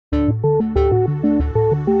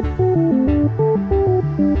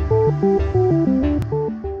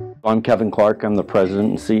I'm Kevin Clark. I'm the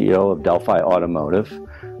president and CEO of Delphi Automotive.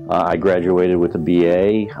 I graduated with a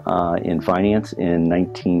BA in finance in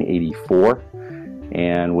 1984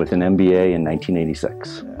 and with an MBA in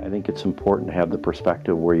 1986. I think it's important to have the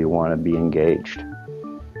perspective where you want to be engaged,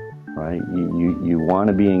 right? You want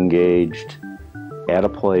to be engaged at a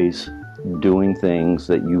place doing things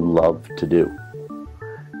that you love to do.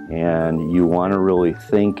 And you want to really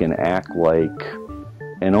think and act like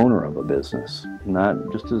an owner of a business, not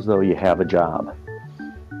just as though you have a job,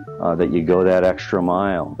 that you go that extra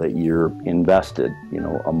mile, that you're invested,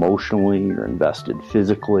 emotionally, you're invested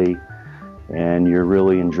physically, and you're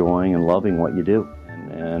really enjoying and loving what you do.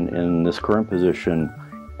 And in this current position,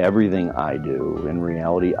 everything I do, in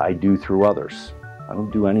reality, I do through others. I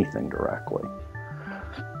don't do anything directly.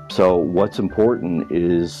 So what's important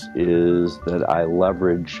is that I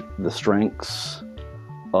leverage the strengths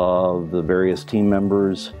of the various team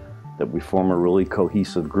members, that we form a really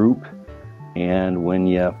cohesive group, and when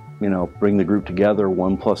you bring the group together,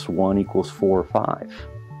 1 + 1 = 4 or 5,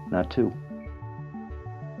 not 2.